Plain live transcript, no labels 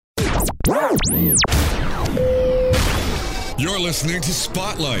You're listening to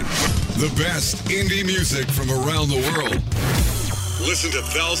Spotlight, the best indie music from around the world. Listen to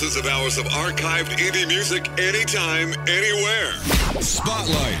thousands of hours of archived indie music anytime, anywhere.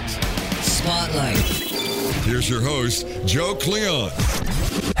 Spotlight. Spotlight. Here's your host, Joe Cleon.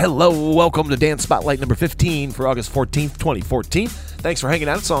 Hello, welcome to Dance Spotlight number 15 for August 14th, 2014. Thanks for hanging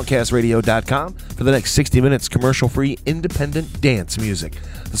out at songcastradio.com for the next 60 minutes commercial-free independent dance music.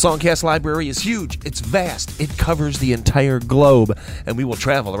 The Songcast library is huge, it's vast, it covers the entire globe, and we will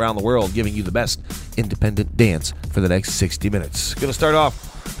travel around the world giving you the best independent dance for the next 60 minutes. Going to start off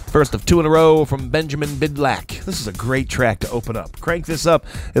first of two in a row from Benjamin Bidlack. This is a great track to open up. Crank this up,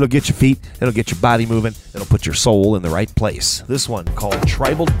 it'll get your feet, it'll get your body moving, it'll put your soul in the right place. This one called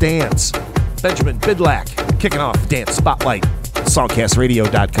Tribal Dance. Benjamin Bidlack kicking off Dance Spotlight.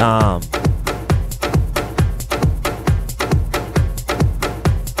 Songcastradio.com.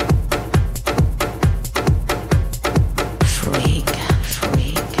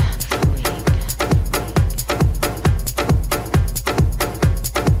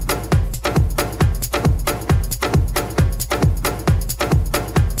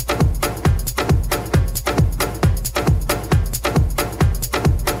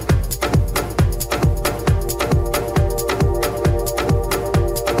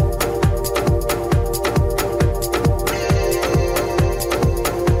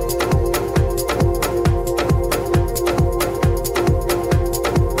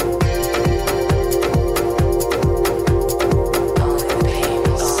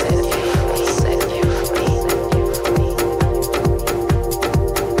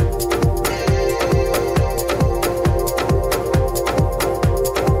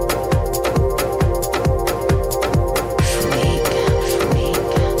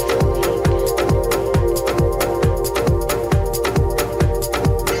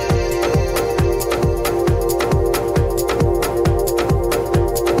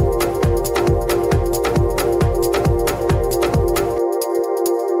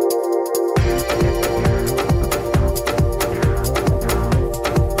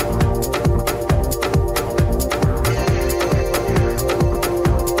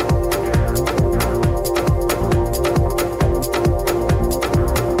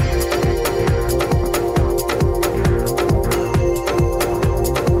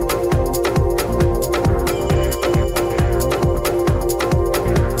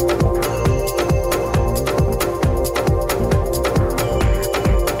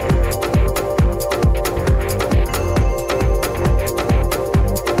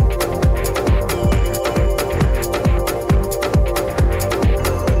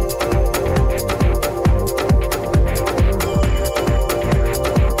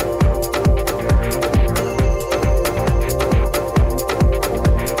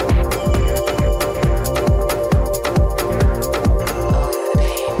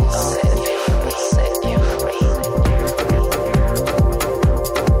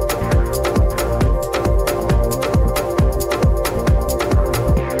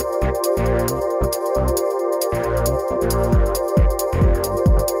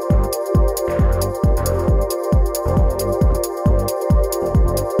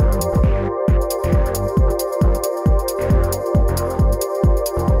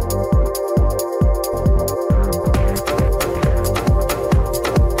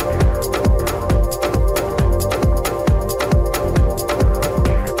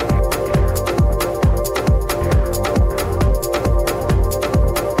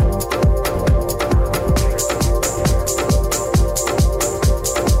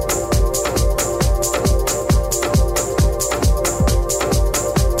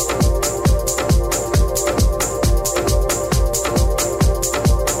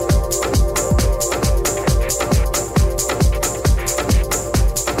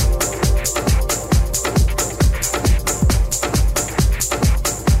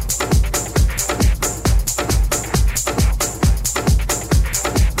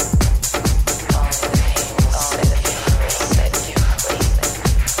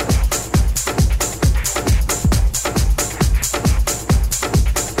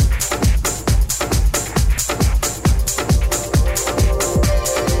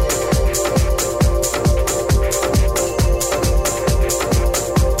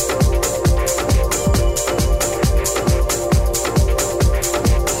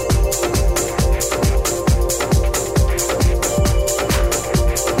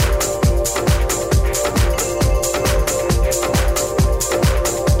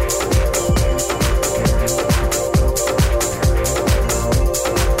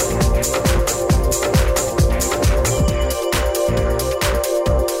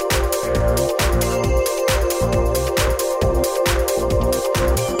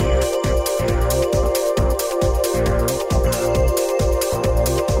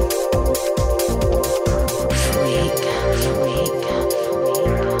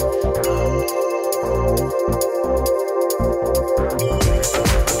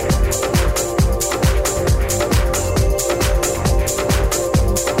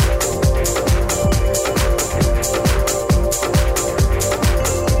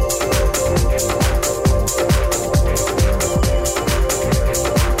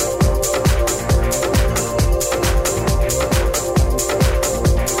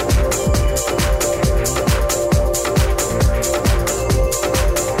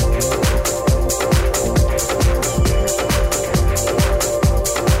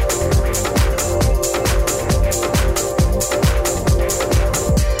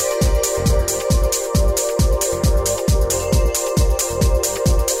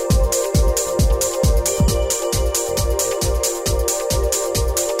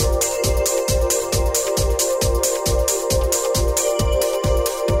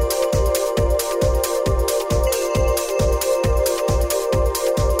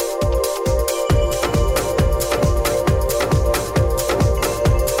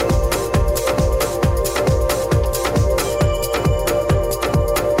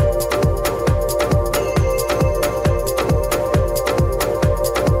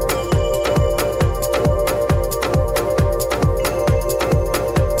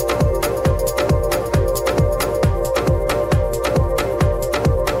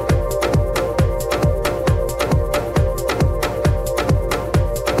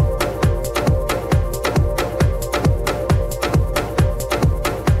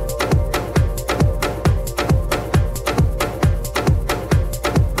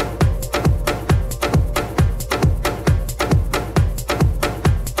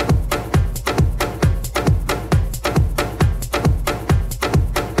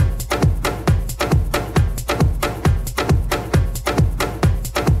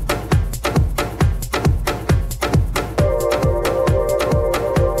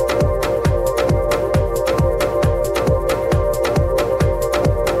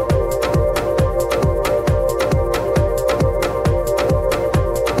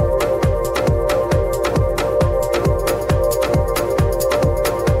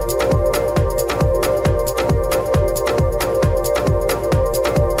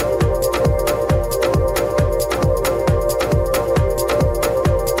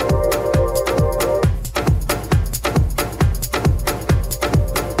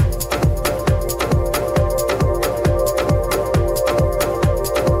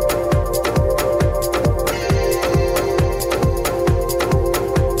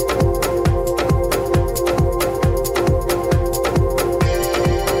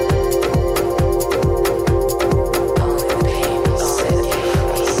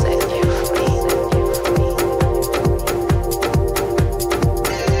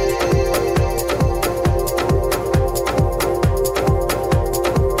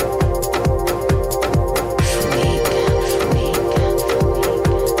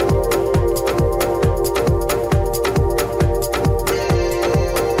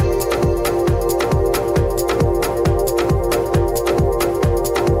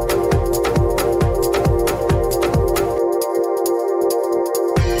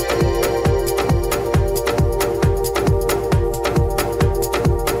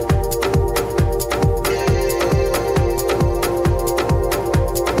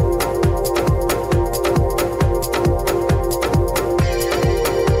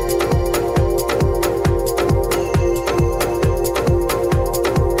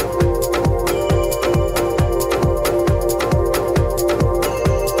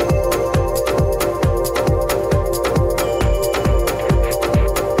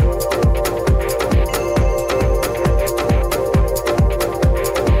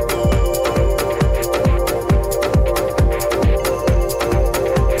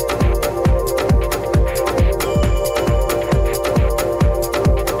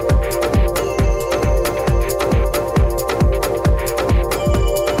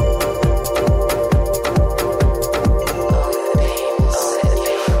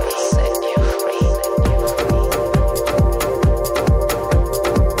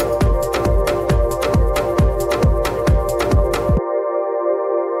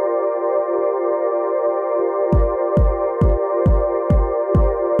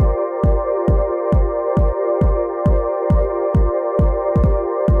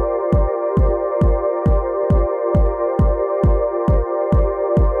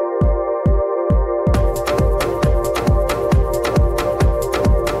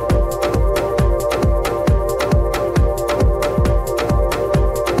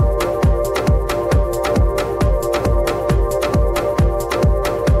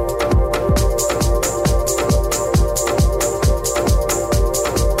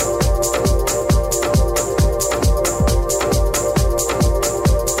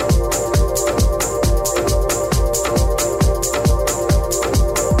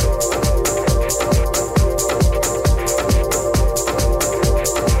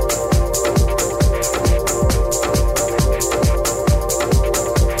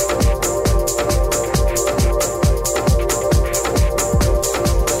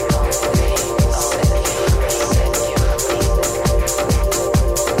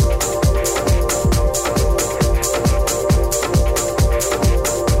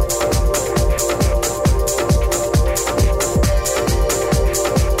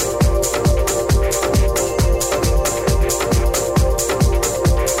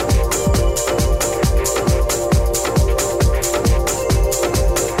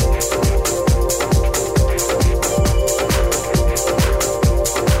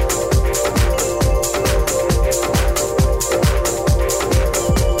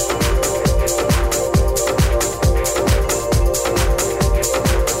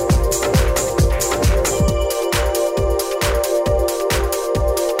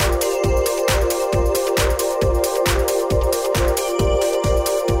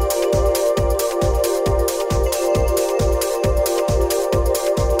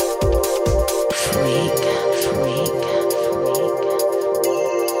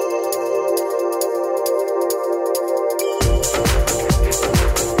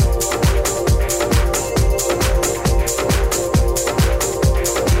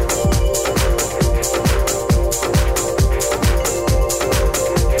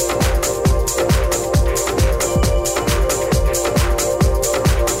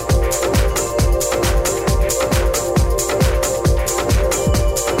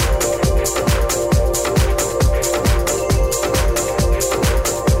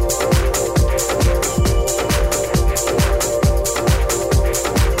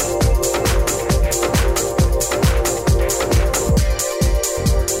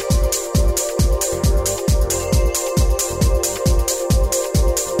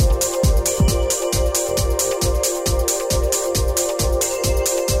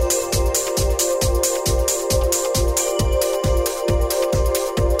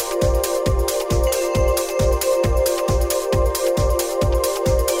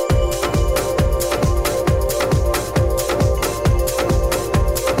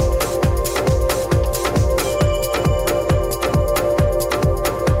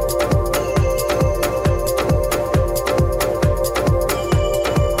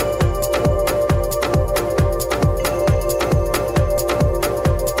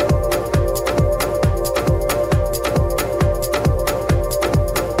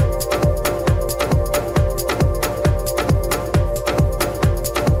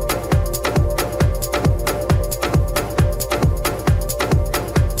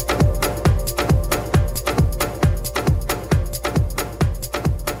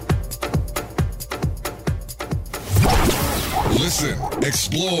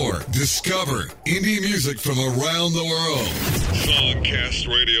 Explore, discover indie music from around the world.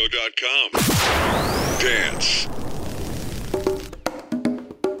 Songcastradio.com. Dance.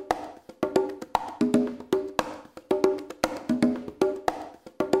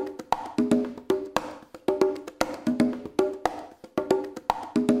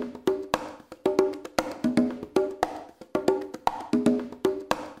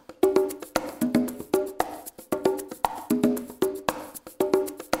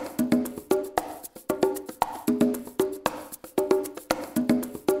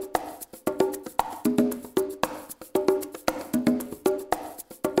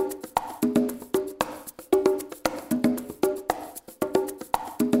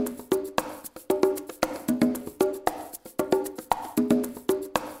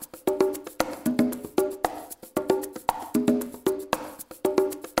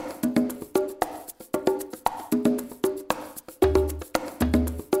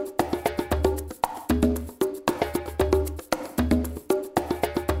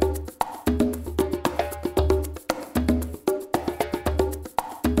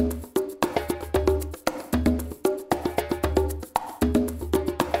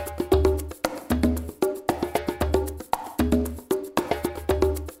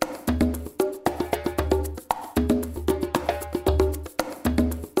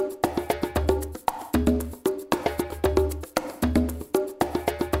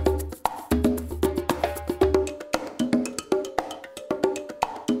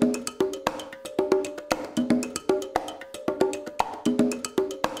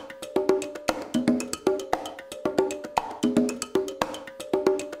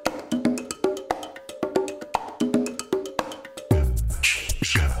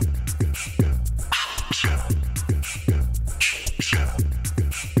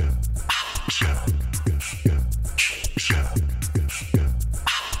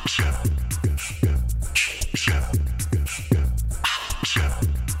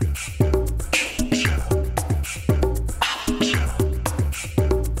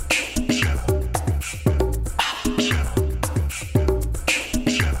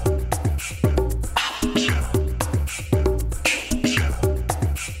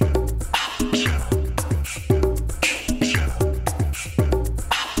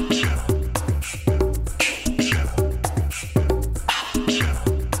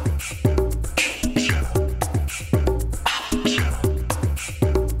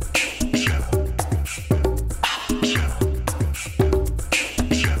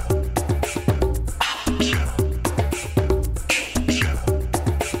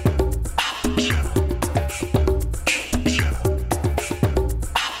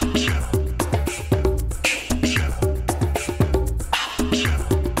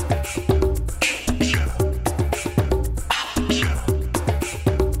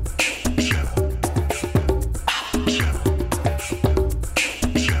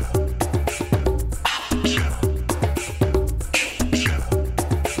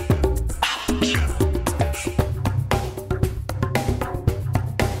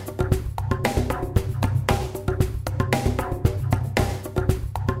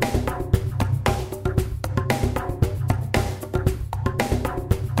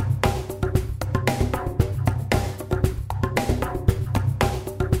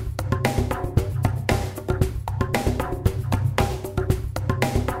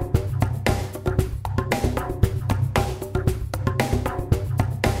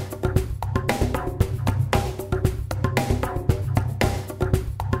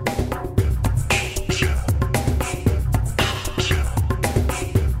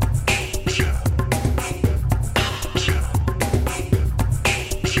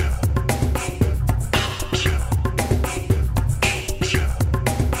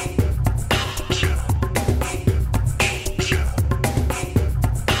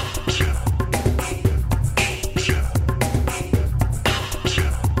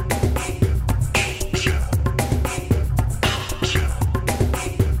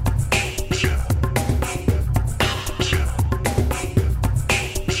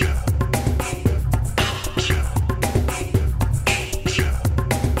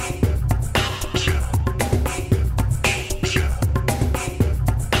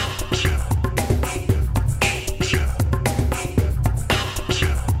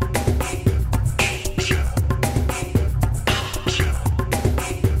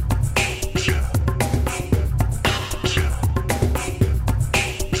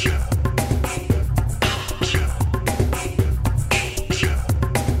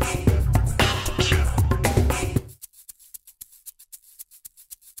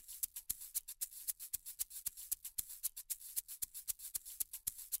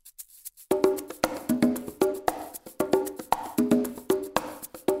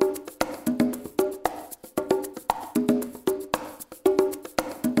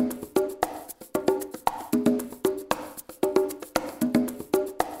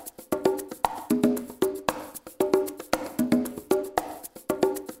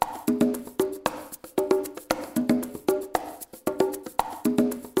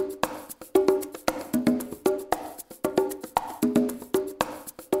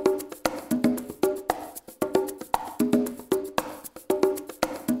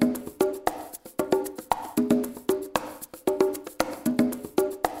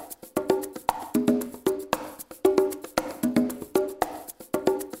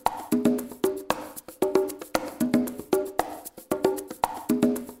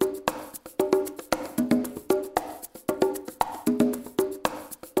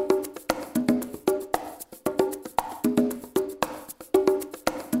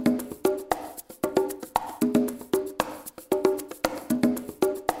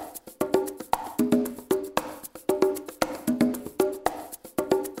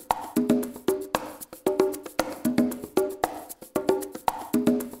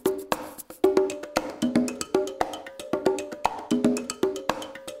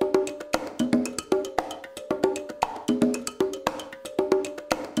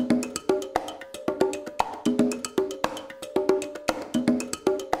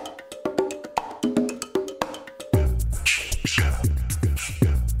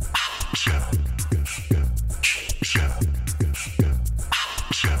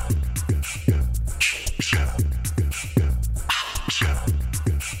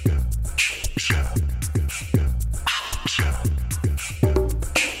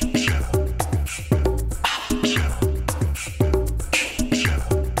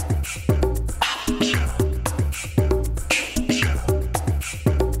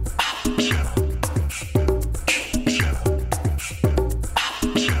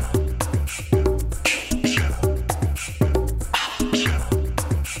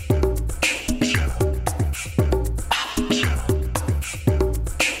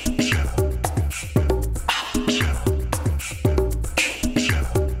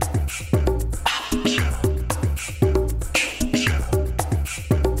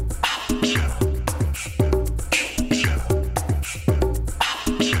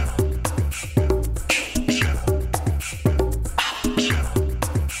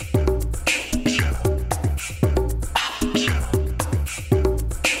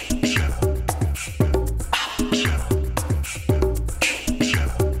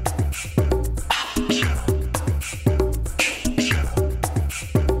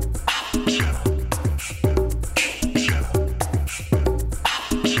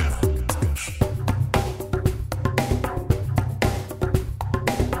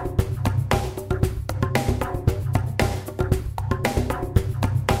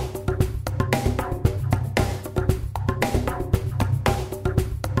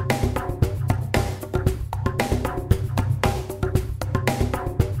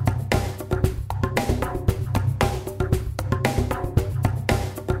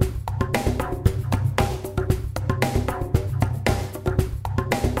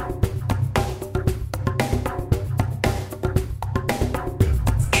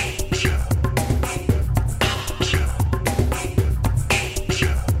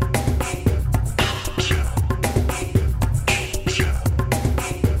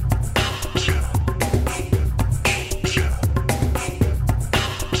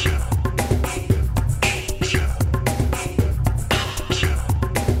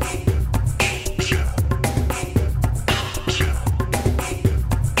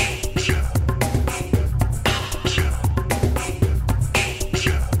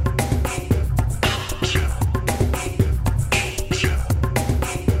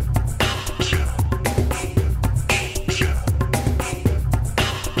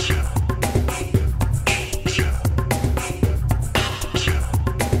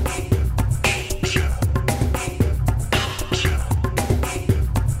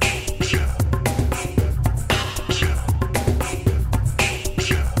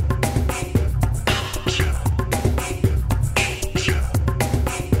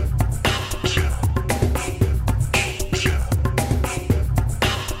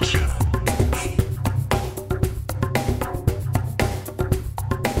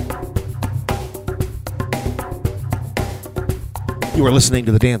 You are listening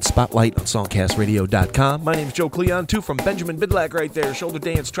to the Dance Spotlight on SongcastRadio.com. My name is Joe Cleon, too, from Benjamin Bidlack right there. Shoulder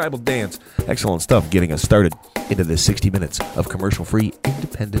dance, tribal dance. Excellent stuff getting us started into this 60 minutes of commercial-free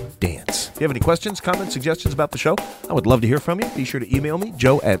independent dance. If you have any questions, comments, suggestions about the show, I would love to hear from you. Be sure to email me,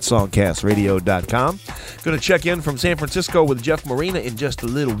 joe@songcastradio.com. Going to check in from San Francisco with Jeff Marina in just a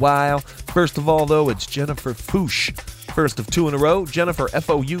little while. First of all, though, it's Jennifer Fouche. First of two in a row,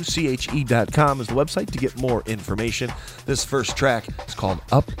 JenniferFouche.com is the website to get more information. This first track is called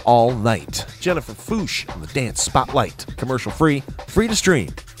Up All Night. Jennifer Fouche on the Dance Spotlight. Commercial free, free to stream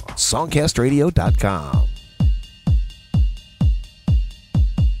on SongcastRadio.com.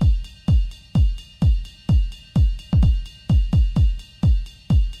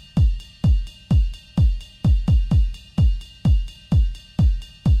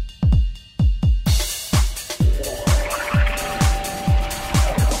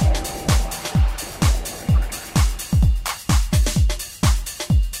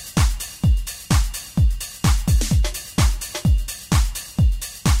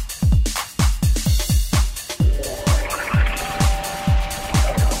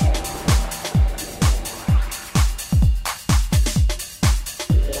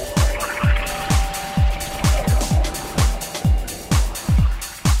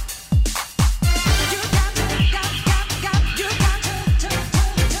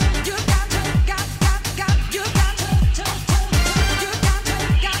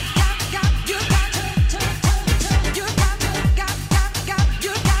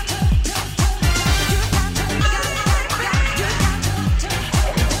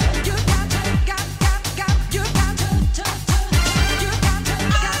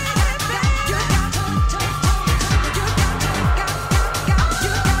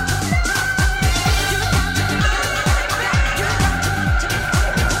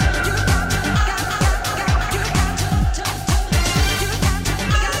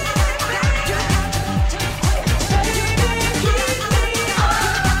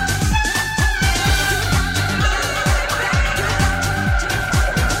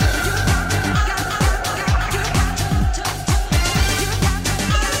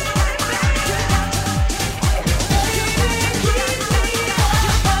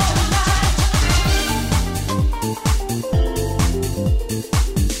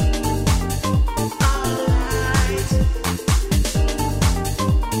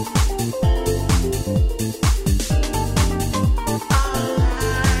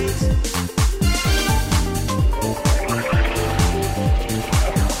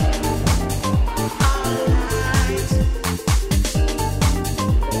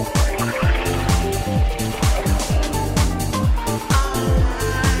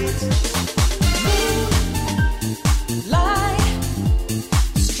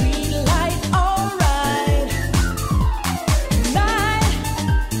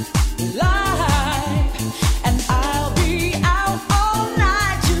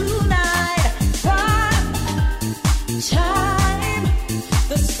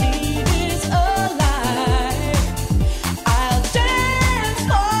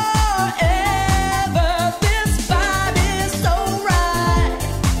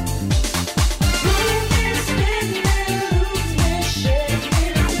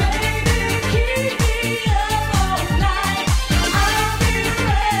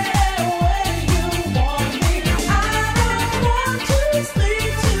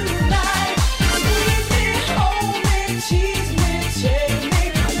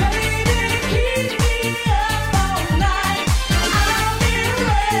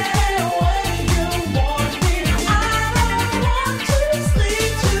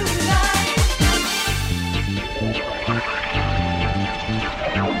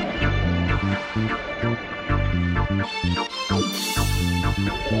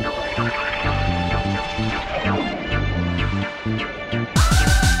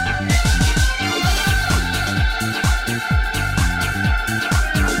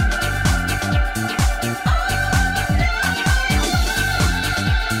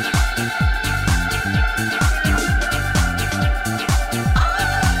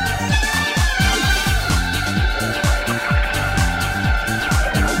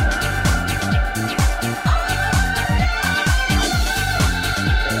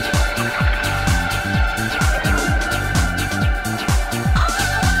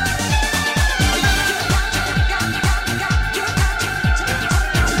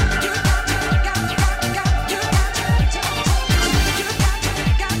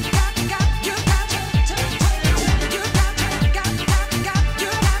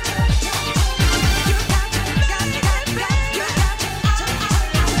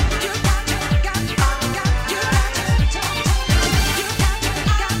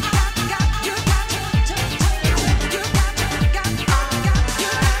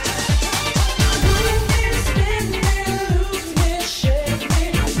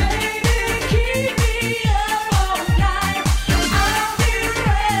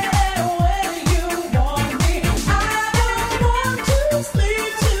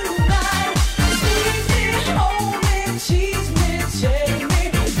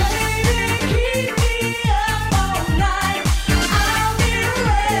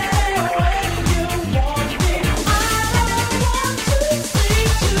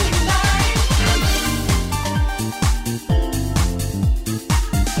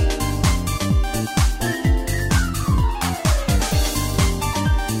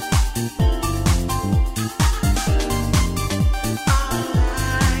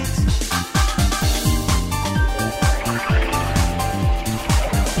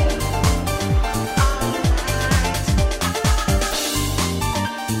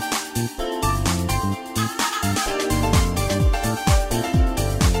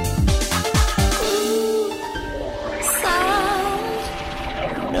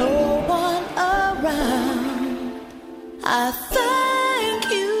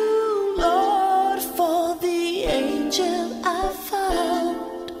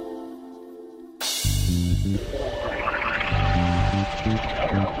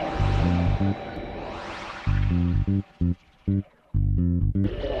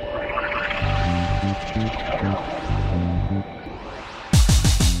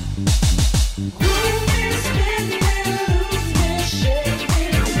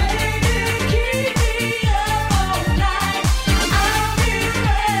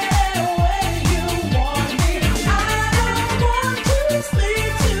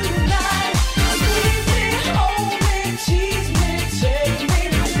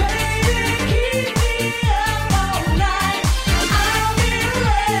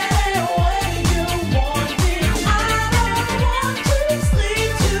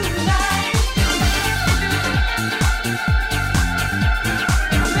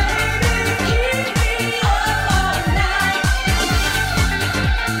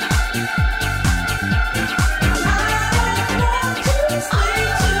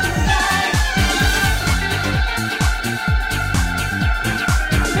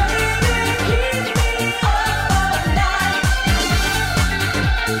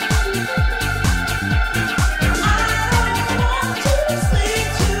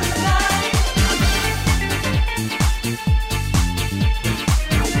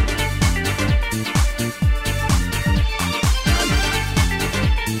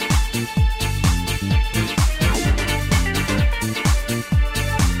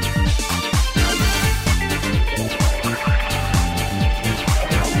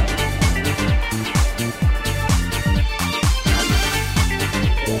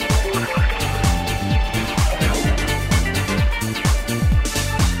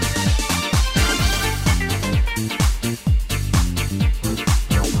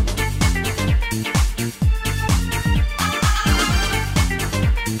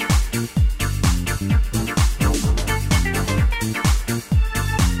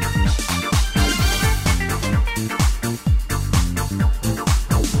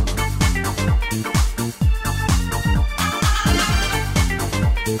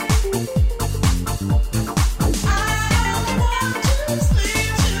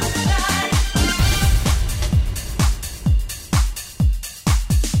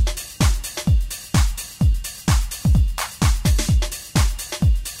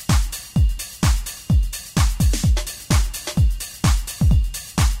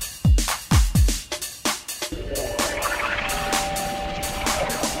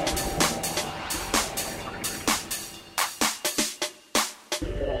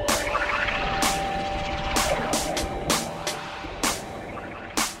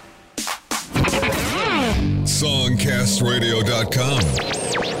 Songcastradio.com.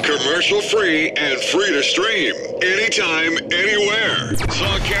 Commercial free and free to stream. Anytime, anywhere.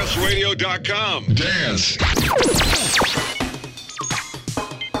 Songcastradio.com. Dance.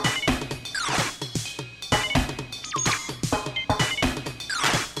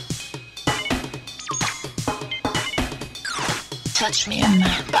 Touch me and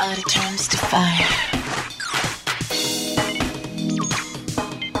my body turns to fire.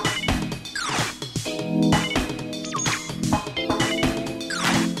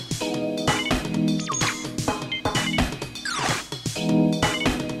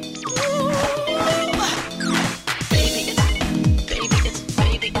 Baby,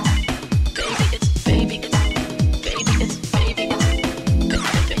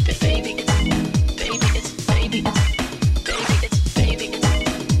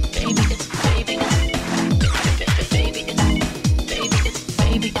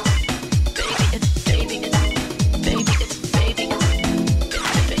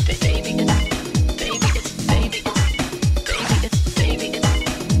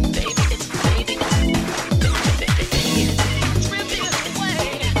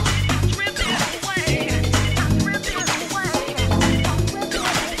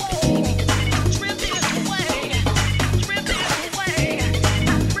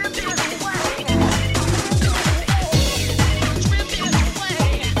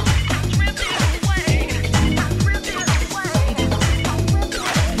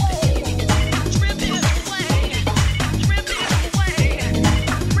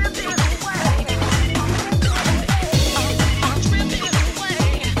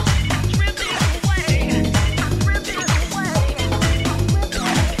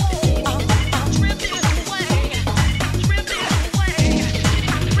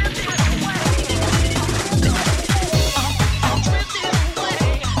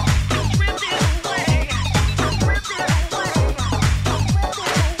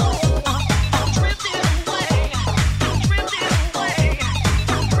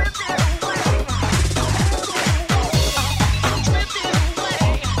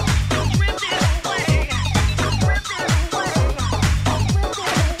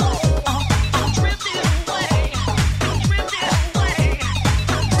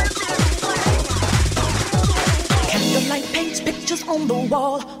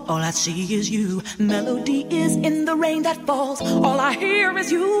 fall. All I see is you. Melody is in the rain that falls. All I hear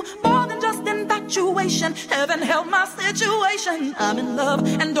is you. More than just infatuation. Heaven help my situation. I'm in love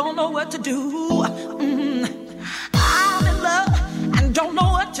and don't know what to do. I'm in love and don't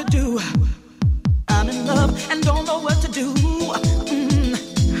know what to do. I'm in love and don't know what to do.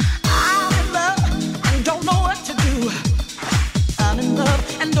 I'm in love and don't know what to do. I'm in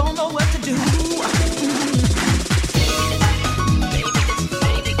love and don't know what to do.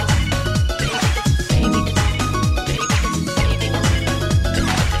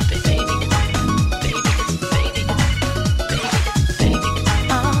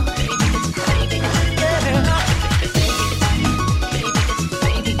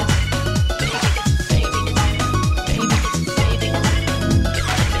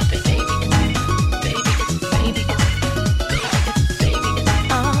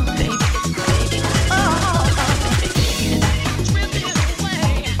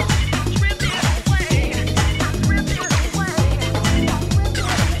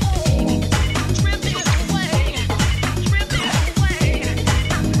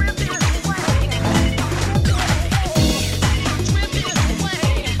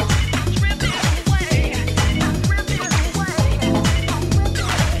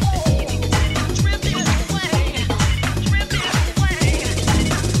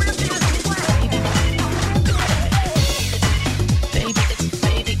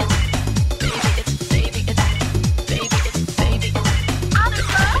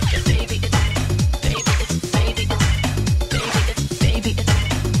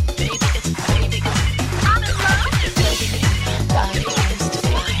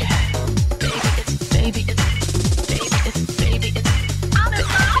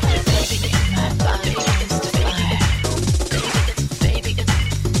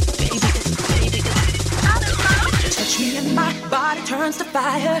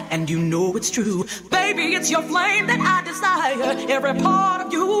 And you know it's true. Baby, it's your flame that I desire. Every part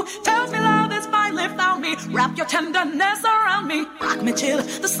of you tells me love is finally found me. Wrap your tenderness around me. Rock me till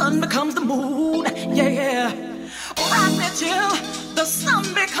the sun becomes the moon. Yeah, yeah. Rock me till the sun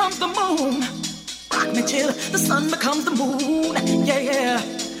becomes the moon. Rock me till the sun becomes the moon. Yeah, yeah.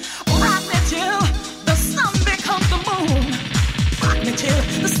 Rock me till the sun becomes the moon. Rock me till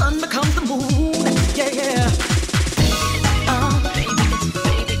the sun becomes the moon. Yeah, yeah.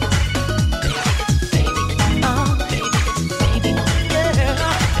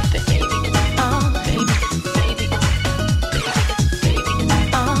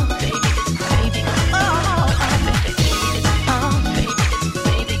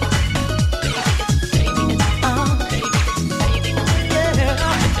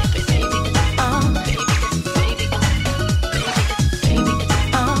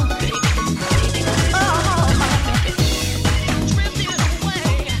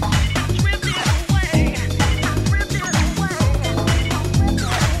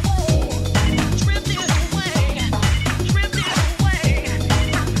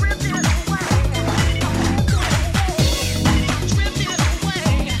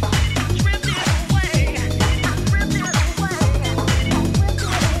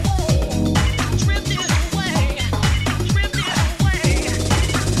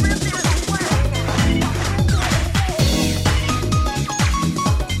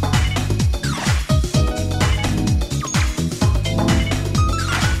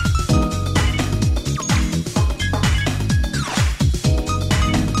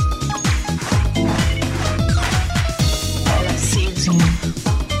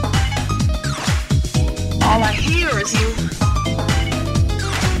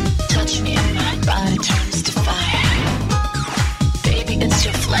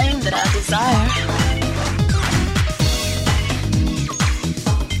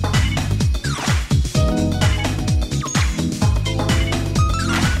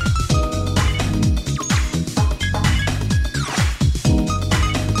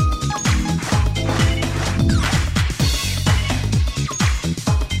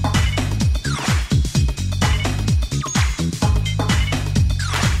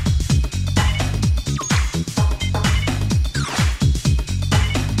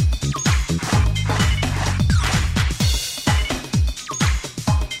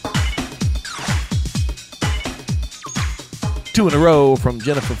 Two in a row from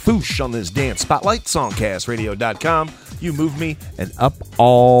Jennifer Fouche on this Dance Spotlight, songcastradio.com. You Move Me and Up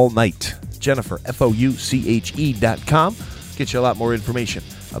All Night. Jennifer, FOUCHE.com. Get you a lot more information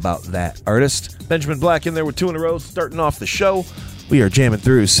about that artist. Benjamin Black in there with two in a row, starting off the show. We are jamming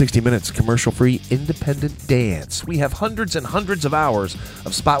through 60 minutes commercial-free independent dance. We have hundreds and hundreds of hours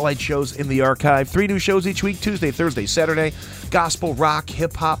of Spotlight shows in the archive. 3 new shows each week, Tuesday, Thursday, Saturday. Gospel, rock,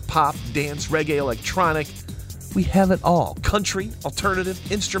 hip-hop, pop, dance, reggae, electronic. We have it all. Country, alternative,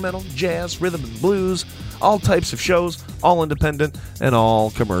 instrumental, jazz, rhythm and blues. All types of shows, all independent and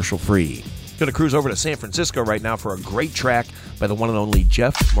all commercial-free. Going to cruise over to San Francisco right now for a great track by the one and only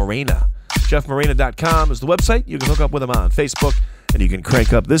Jeff Morena. JeffMorena.com is the website. You can hook up with him on Facebook. And you can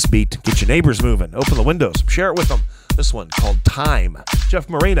crank up this beat, get your neighbors moving, open the windows, share it with them. This one called Time. Jeff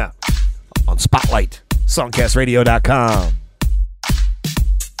Morena on Spotlight, songcastradio.com.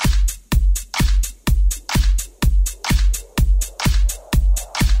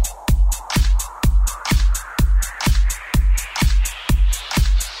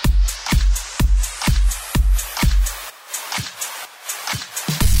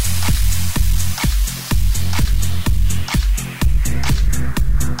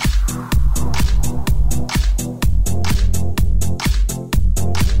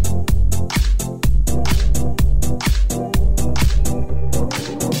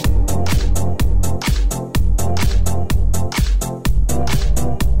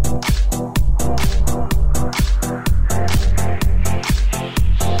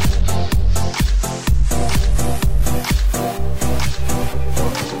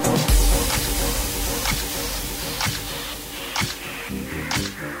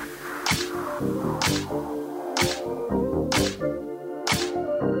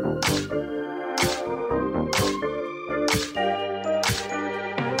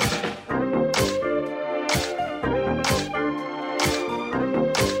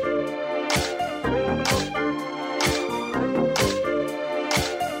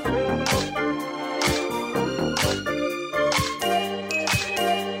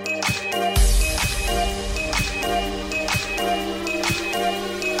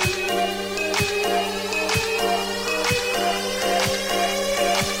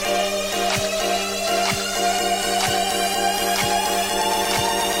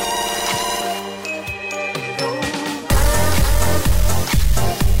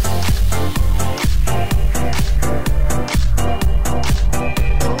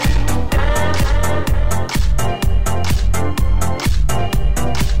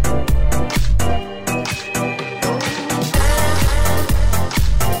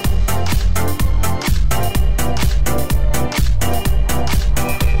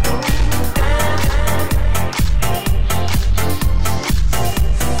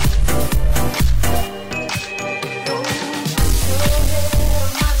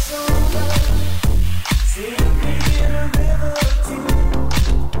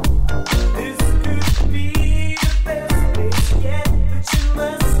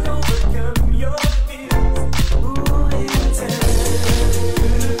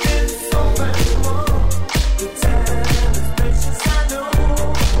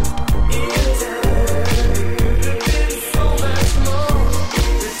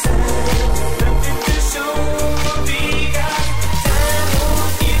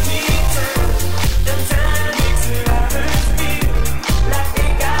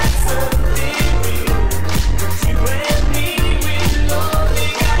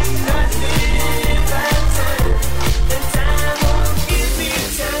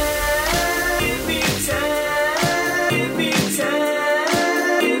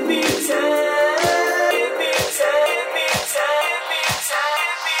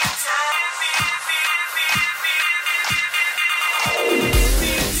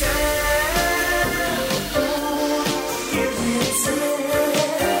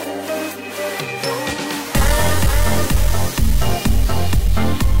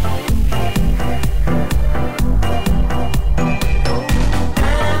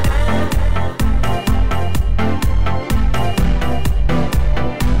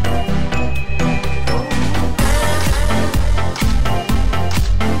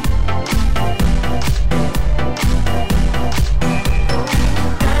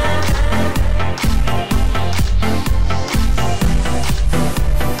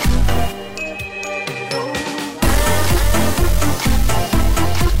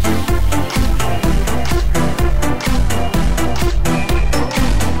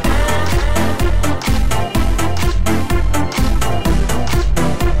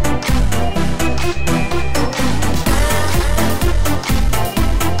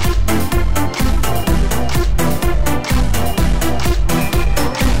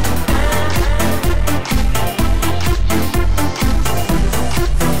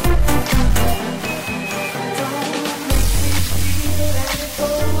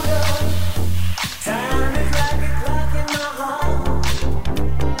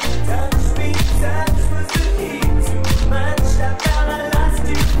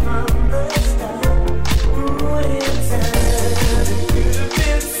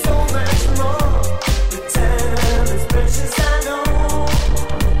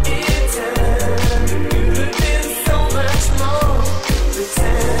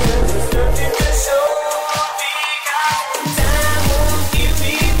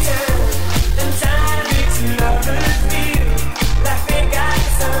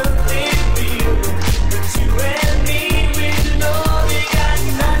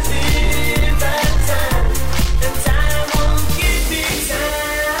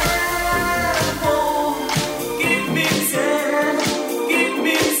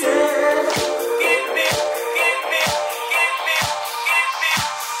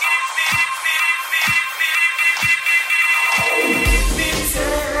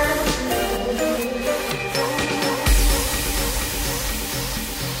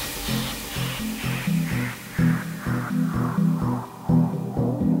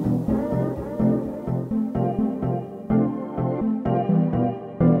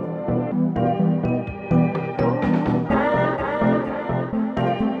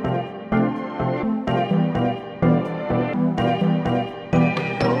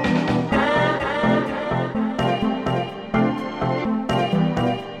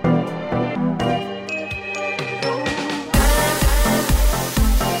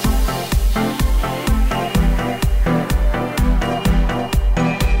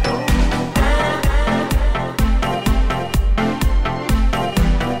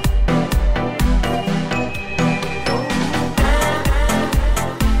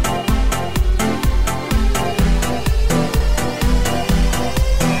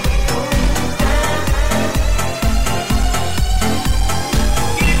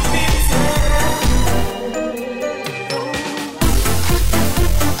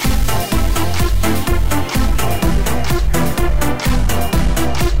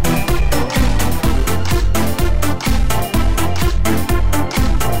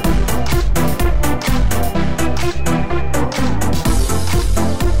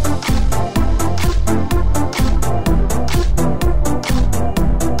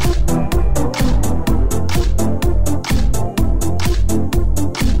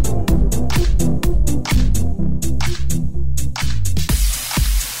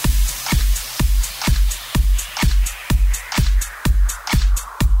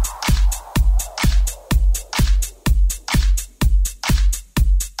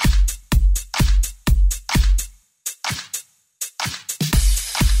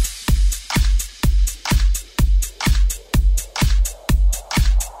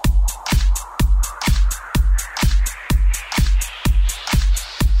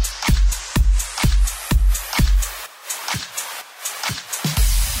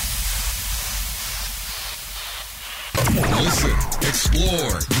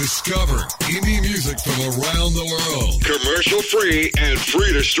 Explore, discover indie music from around the world. Commercial free and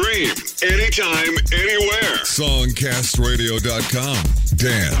free to stream. Anytime, anywhere. Songcastradio.com.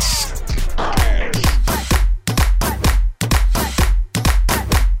 Dance.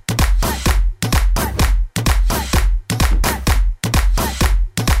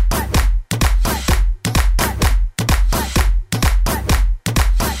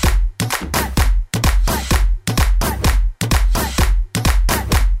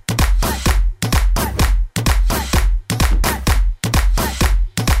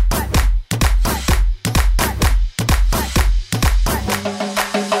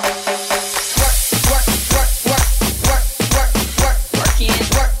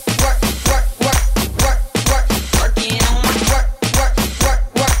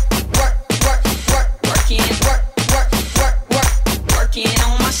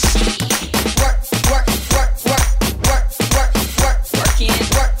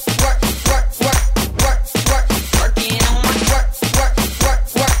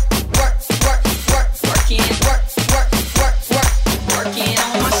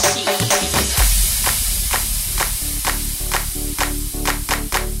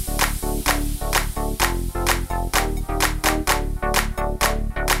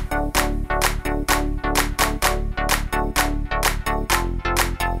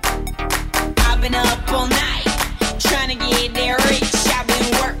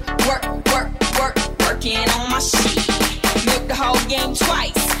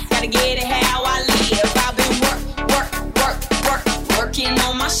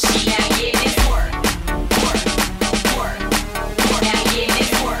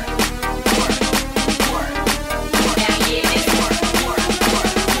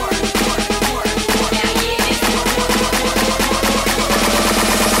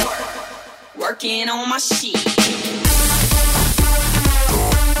 Working on my shit.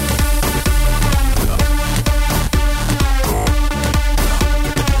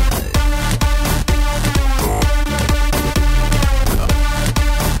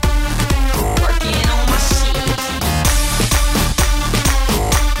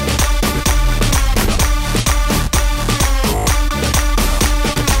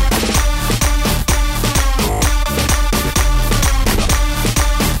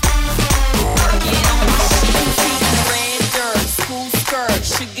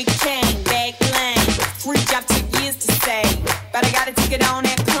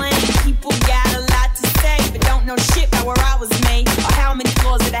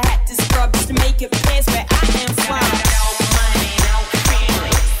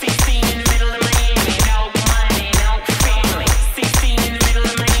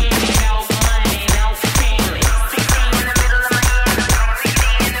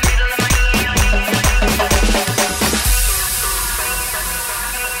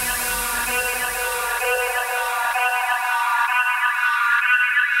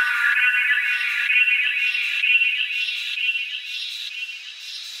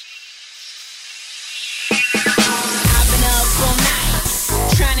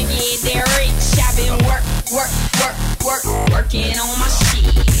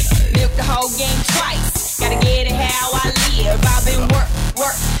 Milk the whole game twice. Gotta get it how I live. I've been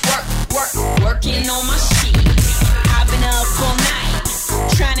working on my shit. I've been up all night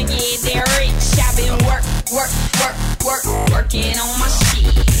trying to get that rich. I've been working on my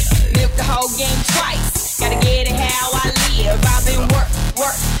shit. Milk the whole game twice. Gotta get it how I live. I've been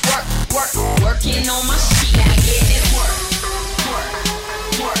working on my shit. Gotta get it work.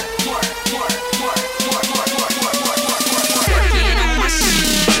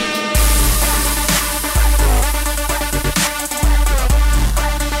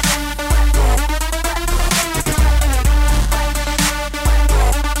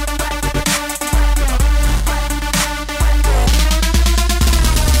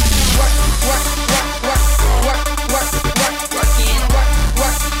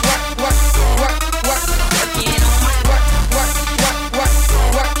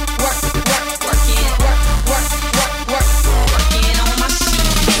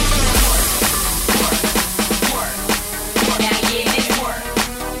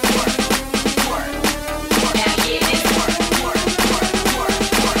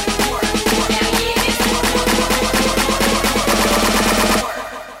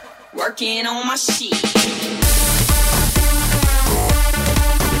 Working on my shit.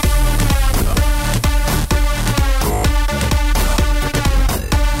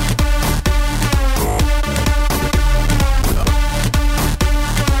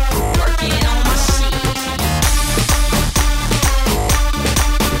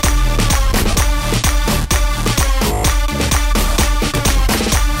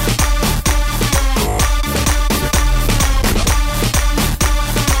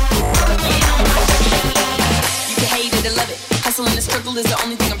 hustle and the struggle is the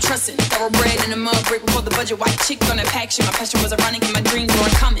only thing I'm trusting. Thoroughbred in a mud break before the budget. White chick on that pack shit. My passion was ironic and my dreams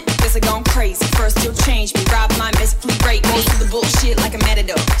weren't coming. Guess I gone crazy. First you'll change me. Rob mine, basically rape. Most of the bullshit like a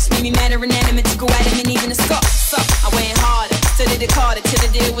matador. Just made me mad or inanimate to go at him and even a scar. So I went harder. Studied the card till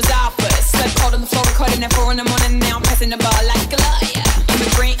the deal was offered. Slept cold on the floor, recording at 4 in the morning. And now I'm passing the bar like a lawyer.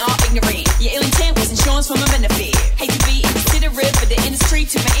 Immigrant or ignorant. Your ill intent was insurance for my benefit. Hate to be inconsiderate, but the industry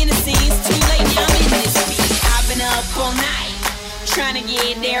took my innocence. Too late, now I'm in this beat. I've been up all night, trying to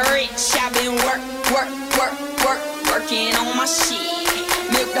get there rich. I've been working on my shit.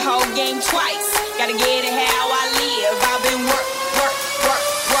 Milk the whole game twice, gotta get it how I live. I've been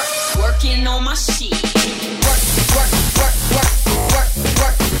working on my shit.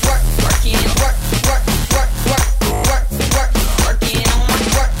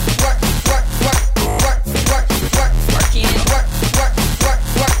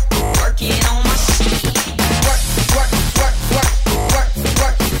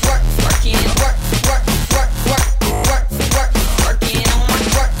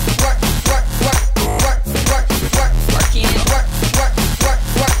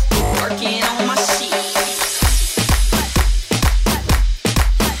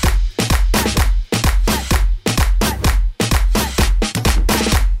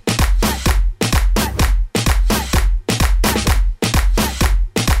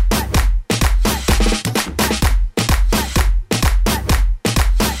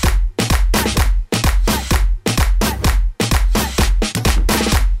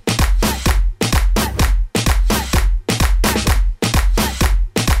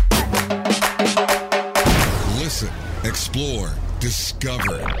 Explore,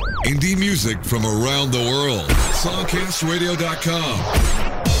 discover indie music from around the world. Songcastradio.com.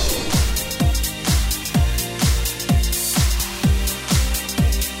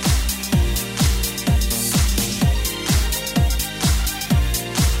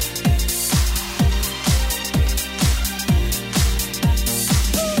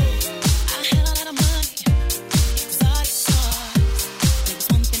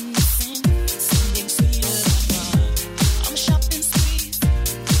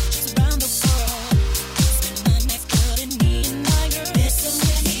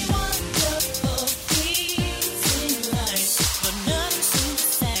 Some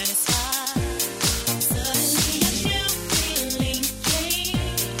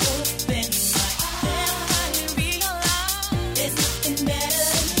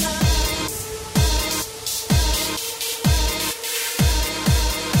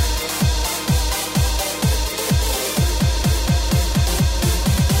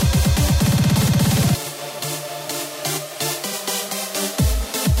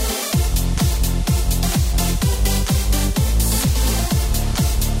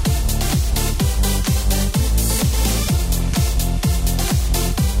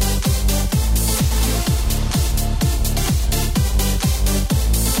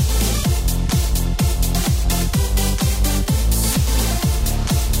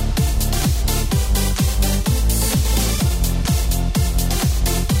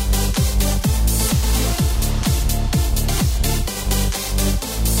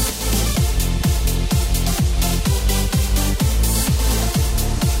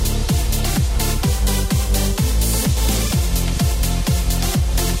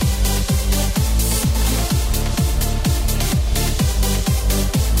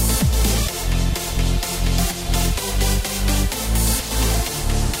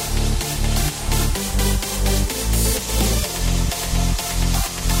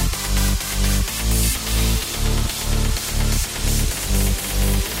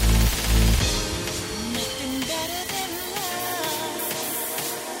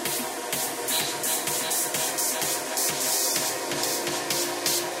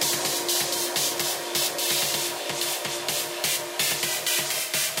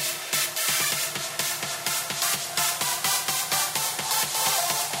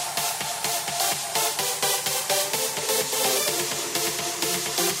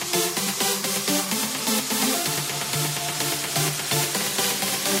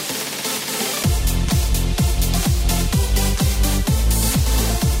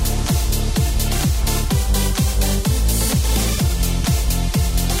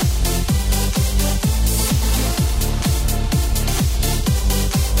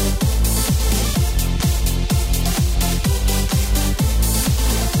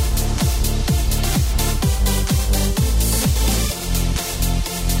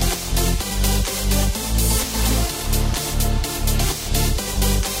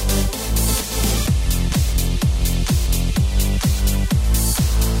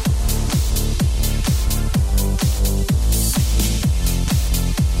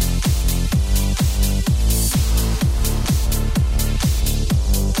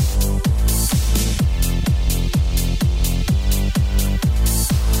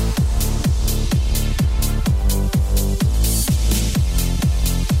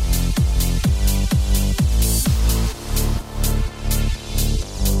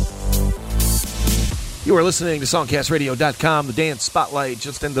You are listening to SongcastRadio.com. The Dance Spotlight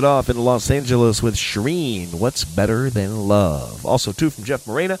just ended off in Los Angeles with Shireen, What's Better Than Love. Also, two from Jeff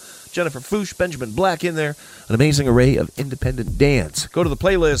Morena, Jennifer Fouche, Benjamin Black in there. An amazing array of independent dance. Go to the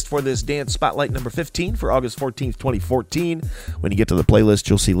playlist for this Dance Spotlight number 15 for August 14th, 2014. When you get to the playlist,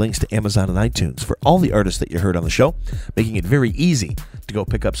 you'll see links to Amazon and iTunes for all the artists that you heard on the show, making it very easy to go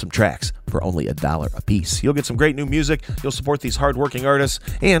pick up some tracks for only $1 a piece. You'll get some great new music, you'll support these hardworking artists,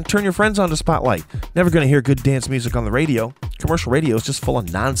 and turn your friends on to Spotlight. Never going to hear good dance music on the radio. Commercial radio is just full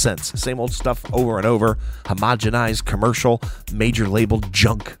of nonsense. Same old stuff over and over. Homogenized commercial, major label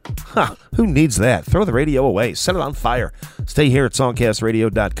junk. Who needs that? Throw the radio away. Set it on fire. Stay here at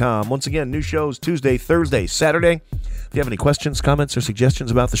SongcastRadio.com. Once again, new shows Tuesday, Thursday, Saturday. If you have any questions, comments, or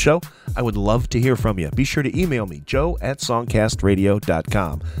suggestions about the show, I would love to hear from you. Be sure to email me,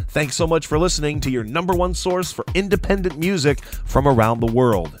 joe@songcastradio.com. Thanks so much for listening to your number one source for independent music from around the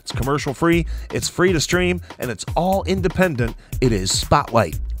world. It's commercial free, it's free to stream, and it's all independent. It is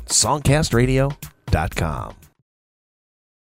Spotlight, songcastradio.com.